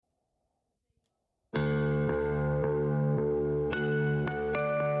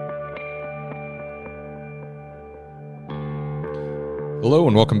Hello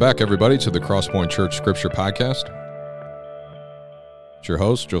and welcome back, everybody, to the Crosspoint Church Scripture Podcast. It's your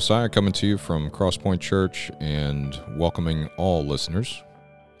host, Josiah, coming to you from Crosspoint Church and welcoming all listeners.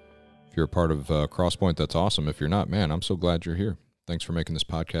 If you're a part of Crosspoint, that's awesome. If you're not, man, I'm so glad you're here. Thanks for making this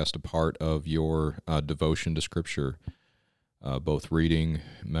podcast a part of your devotion to Scripture, both reading,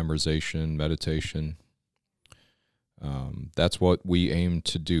 memorization, meditation. That's what we aim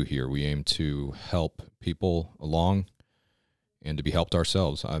to do here. We aim to help people along and to be helped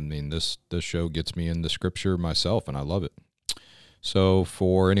ourselves. I mean, this show gets me in the Scripture myself, and I love it. So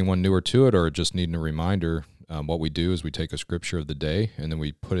for anyone newer to it or just needing a reminder, what we do is we take a Scripture of the day, and then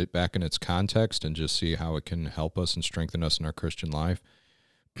we put it back in its context and just see how it can help us and strengthen us in our Christian life,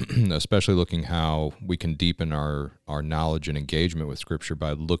 especially looking how we can deepen our knowledge and engagement with Scripture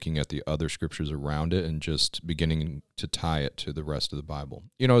by looking at the other Scriptures around it and just beginning to tie it to the rest of the Bible,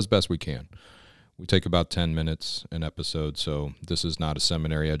 as best we can. We take about 10 minutes an episode, so this is not a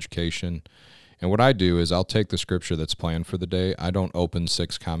seminary education. And what I do is I'll take the Scripture that's planned for the day. I don't open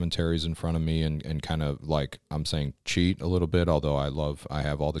 6 commentaries in front of me and kind of like, I'm saying cheat a little bit, although I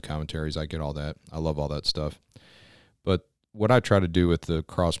have all the commentaries. I get all that. I love all that stuff. But what I try to do with the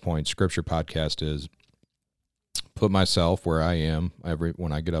Crosspoint Scripture Podcast is put myself where I am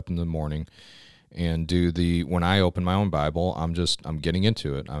when I get up in the morning and when I open my own Bible, I'm getting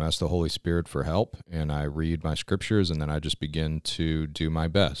into it. I ask the Holy Spirit for help, and I read my Scriptures, and then I just begin to do my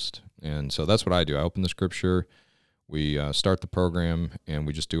best. And so that's what I do. I open the Scripture, we start the program, and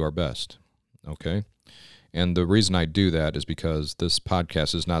we just do our best, okay? And the reason I do that is because this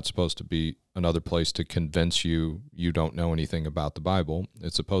podcast is not supposed to be another place to convince you don't know anything about the Bible.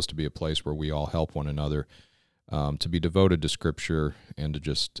 It's supposed to be a place where we all help one another to be devoted to Scripture and to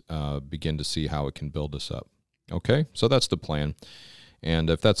just begin to see how it can build us up. Okay, so that's the plan. And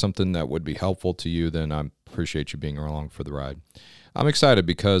if that's something that would be helpful to you, then I appreciate you being along for the ride. I'm excited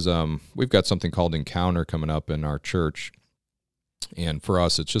because we've got something called Encounter coming up in our church. And for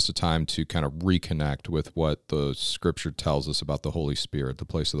us, it's just a time to kind of reconnect with what the Scripture tells us about the Holy Spirit, the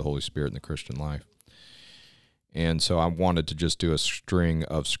place of the Holy Spirit in the Christian life. And so I wanted to just do a string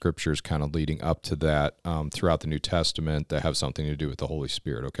of Scriptures kind of leading up to that throughout the New Testament that have something to do with the Holy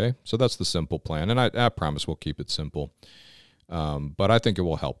Spirit, okay? So that's the simple plan, and I promise we'll keep it simple. But I think it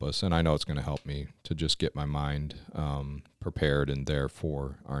will help us, and I know it's going to help me to just get my mind prepared and there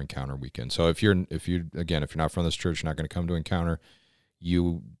for our Encounter weekend. So if you're not from this church, you're not going to come to Encounter,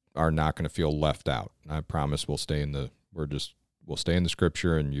 you are not going to feel left out. I promise we'll stay in the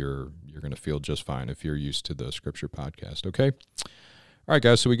Scripture, and you're going to feel just fine if you're used to the Scripture podcast, okay? All right,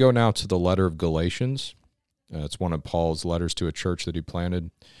 guys, so we go now to the letter of Galatians. It's one of Paul's letters to a church that he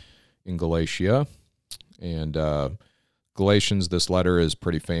planted in Galatia. And Galatians, this letter is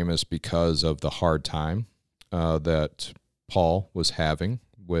pretty famous because of the hard time that Paul was having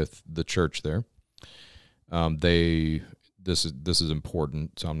with the church there. This is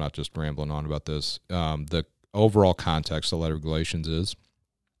important, so I'm not just rambling on about this. The overall context of the letter of Galatians is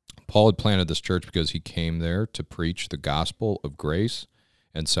Paul had planted this church because he came there to preach the gospel of grace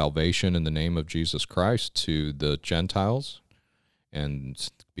and salvation in the name of Jesus Christ to the Gentiles, and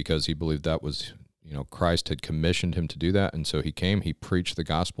because he believed that was, Christ had commissioned him to do that, and so he preached the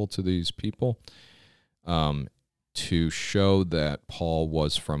gospel to these people to show that Paul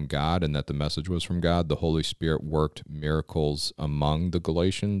was from God and that the message was from God. The Holy Spirit worked miracles among the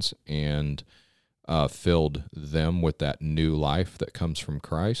Galatians and filled them with that new life that comes from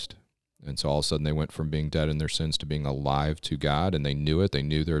Christ. And so all of a sudden they went from being dead in their sins to being alive to God, and they knew it. They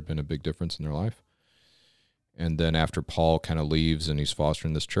knew there had been a big difference in their life. And then after Paul kind of leaves and he's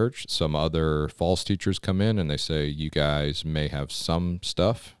fostering this church, some other false teachers come in and they say, you guys may have some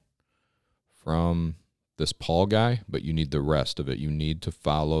stuff from this Paul guy, but you need the rest of it. You need to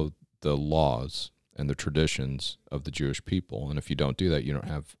follow the laws and the traditions of the Jewish people. And if you don't do that, you don't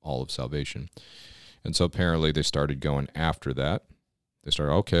have all of salvation. And so apparently they started going after that. They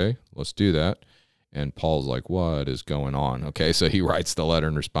started, okay, let's do that. And Paul's like, what is going on? Okay, so he writes the letter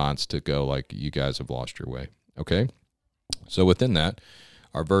in response to go like, you guys have lost your way. Okay, so within that,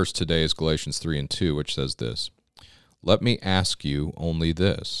 our verse today is Galatians 3:2, which says this: let me ask you only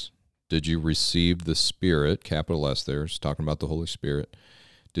this. Did you receive the Spirit, capital S there, it's talking about the Holy Spirit.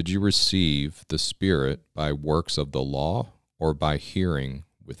 Did you receive the Spirit by works of the law or by hearing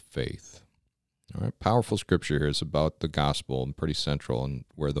with faith? All right, powerful scripture here. It's about the gospel and pretty central and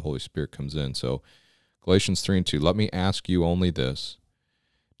where the Holy Spirit comes in. So Galatians 3:2, let me ask you only this.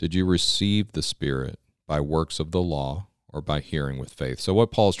 Did you receive the Spirit by works of the law or by hearing with faith? So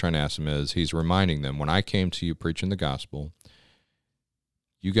what Paul's trying to ask them is, he's reminding them, when I came to you preaching the gospel,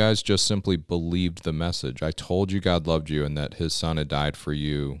 You guys just simply believed the message. I told you God loved you and that his son had died for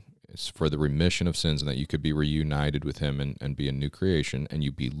you for the remission of sins and that you could be reunited with him and be a new creation, and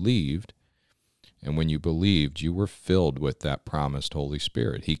you believed. And when you believed, you were filled with that promised Holy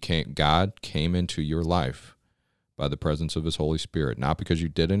Spirit. God came into your life by the presence of his Holy Spirit, not because you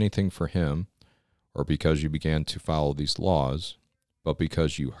did anything for him or because you began to follow these laws, but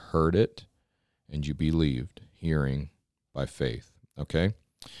because you heard it and you believed, hearing by faith. Okay?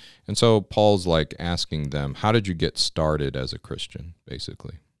 And so Paul's like asking them, how did you get started as a Christian,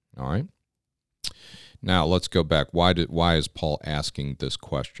 basically? All right? Now, let's go back. Why is Paul asking this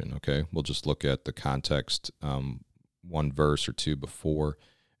question? Okay? We'll just look at the context, one verse or two before,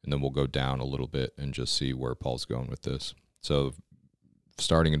 and then we'll go down a little bit and just see where Paul's going with this. So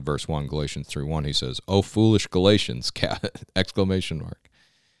starting in verse 1, Galatians 3:1, he says, "O foolish Galatians," exclamation mark,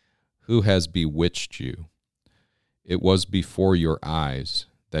 "who has bewitched you? It was before your eyes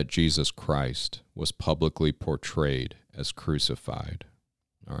that Jesus Christ was publicly portrayed as crucified."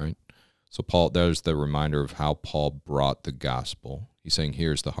 All right? So Paul, there's the reminder of how Paul brought the gospel. He's saying,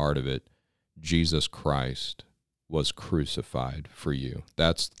 here's the heart of it. Jesus Christ was crucified for you.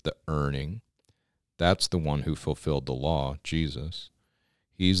 That's the earning. That's the one who fulfilled the law, Jesus.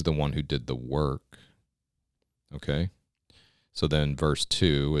 He's the one who did the work. Okay? So then verse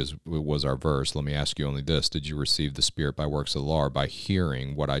 2 was our verse. Let me ask you only this. Did you receive the Spirit by works of the law or by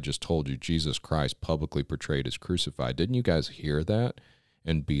hearing what I just told you? Jesus Christ publicly portrayed as crucified. Didn't you guys hear that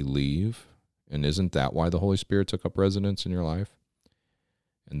and believe? And isn't that why the Holy Spirit took up residence in your life?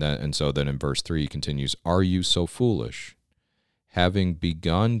 And so then in verse 3 he continues, "Are you so foolish? Having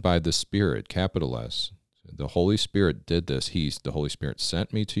begun by the Spirit," capital S. The Holy Spirit did this. The Holy Spirit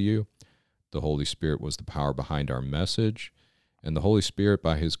sent me to you. The Holy Spirit was the power behind our message. And the Holy Spirit,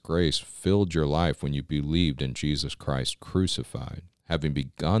 by his grace, filled your life when you believed in Jesus Christ crucified. Having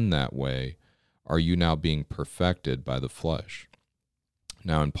begun that way, are you now being perfected by the flesh?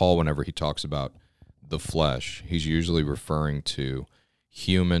 Now, in Paul, whenever he talks about the flesh, he's usually referring to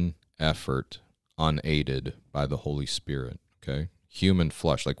human effort unaided by the Holy Spirit, okay? Human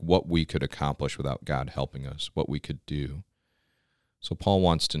flesh, like what we could accomplish without God helping us, what we could do. So Paul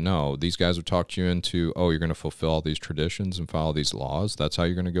wants to know, these guys have talked you into, you're going to fulfill all these traditions and follow these laws. That's how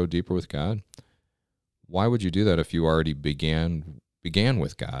you're going to go deeper with God. Why would you do that if you already began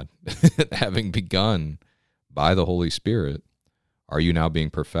with God? Having begun by the Holy Spirit, are you now being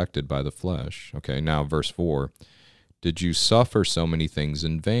perfected by the flesh? Okay, now verse 4, did you suffer so many things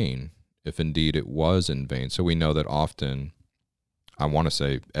in vain, if indeed it was in vain? So we know that often, I want to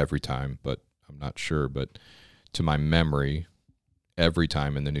say every time, but I'm not sure, but to my memory, every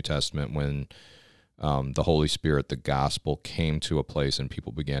time in the New Testament when the Holy Spirit, the gospel, came to a place and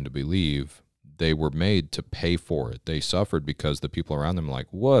people began to believe, they were made to pay for it. They suffered because the people around them were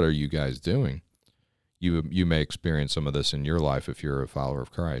like, what are you guys doing? You may experience some of this in your life if you're a follower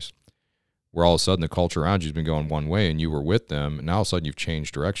of Christ, where all of a sudden the culture around you has been going one way and you were with them, and now all of a sudden you've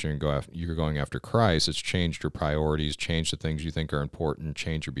changed direction and you're going after Christ. It's changed your priorities, changed the things you think are important,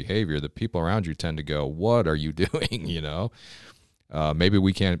 changed your behavior. The people around you tend to go, what are you doing, Maybe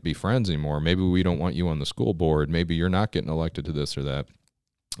we can't be friends anymore. Maybe we don't want you on the school board. Maybe you're not getting elected to this or that.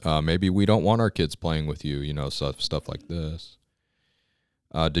 Maybe we don't want our kids playing with you, stuff like this.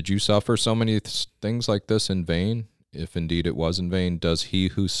 Did you suffer so many things like this in vain? If indeed it was in vain, does he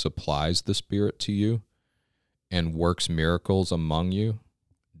who supplies the Spirit to you and works miracles among you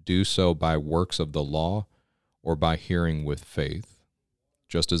do so by works of the law or by hearing with faith?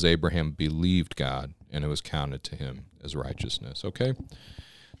 Just as Abraham believed God, and it was counted to him as righteousness. Okay?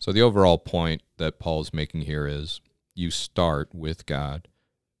 So the overall point that Paul's making here is you start with God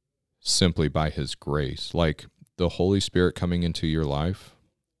simply by his grace. Like the Holy Spirit coming into your life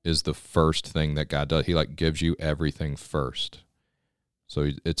is the first thing that God does. He gives you everything first.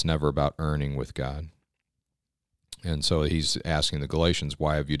 So it's never about earning with God. And so he's asking the Galatians,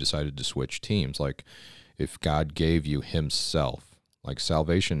 why have you decided to switch teams? Like if God gave you himself, like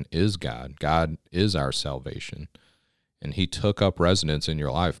salvation is God. God is our salvation. And he took up residence in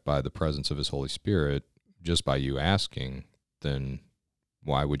your life by the presence of his Holy Spirit, just by you asking, then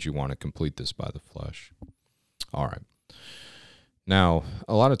why would you want to complete this by the flesh? All right. Now,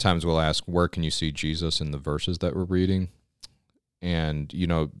 a lot of times we'll ask, where can you see Jesus in the verses that we're reading? And,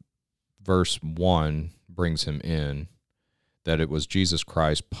 verse 1 brings him in, that it was Jesus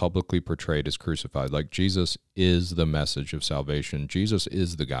Christ publicly portrayed as crucified. Like Jesus is the message of salvation. Jesus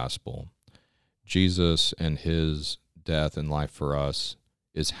is the gospel. Jesus and his death and life for us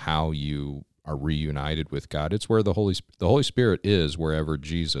is how you are reunited with God. It's where the Holy Spirit is wherever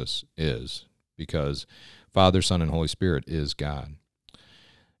Jesus is, because Father, Son, and Holy Spirit is God.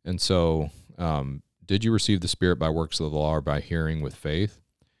 And so, did you receive the Spirit by works of the law or by hearing with faith?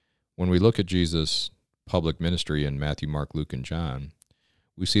 When we look at Jesus' public ministry in Matthew, Mark, Luke, and John,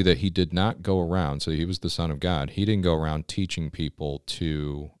 we see that he did not go around, so he was the Son of God. He didn't go around teaching people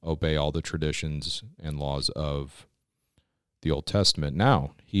to obey all the traditions and laws of the Old Testament.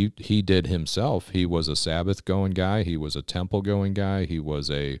 Now, he did himself. He was a Sabbath-going guy. He was a temple-going guy. He was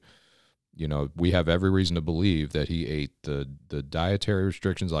we have every reason to believe that he ate the dietary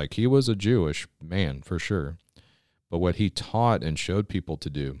restrictions. Like, he was a Jewish man for sure. But what he taught and showed people to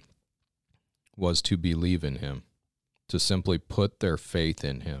do was to believe in him, to simply put their faith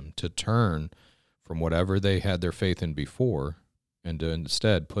in him, to turn from whatever they had their faith in before and to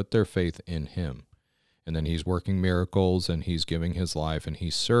instead put their faith in him. And then he's working miracles and he's giving his life and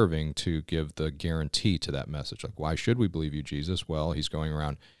he's serving to give the guarantee to that message. Like, why should we believe you, Jesus? Well, he's going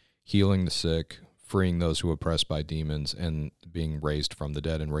around healing the sick, freeing those who are oppressed by demons, and being raised from the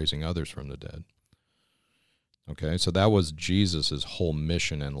dead and raising others from the dead. Okay, so that was Jesus's whole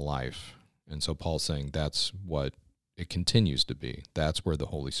mission in life. And so Paul's saying that's what it continues to be. That's where the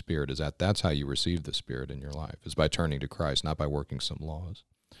Holy Spirit is at. That's how you receive the Spirit in your life, is by turning to Christ, not by working some laws.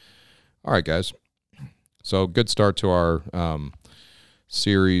 All right, guys. So good start to our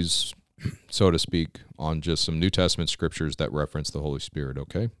series, so to speak, on just some New Testament scriptures that reference the Holy Spirit,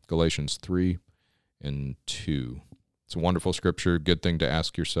 okay? Galatians 3 and 2. It's a wonderful scripture, good thing to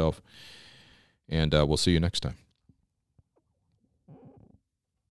ask yourself, and we'll see you next time.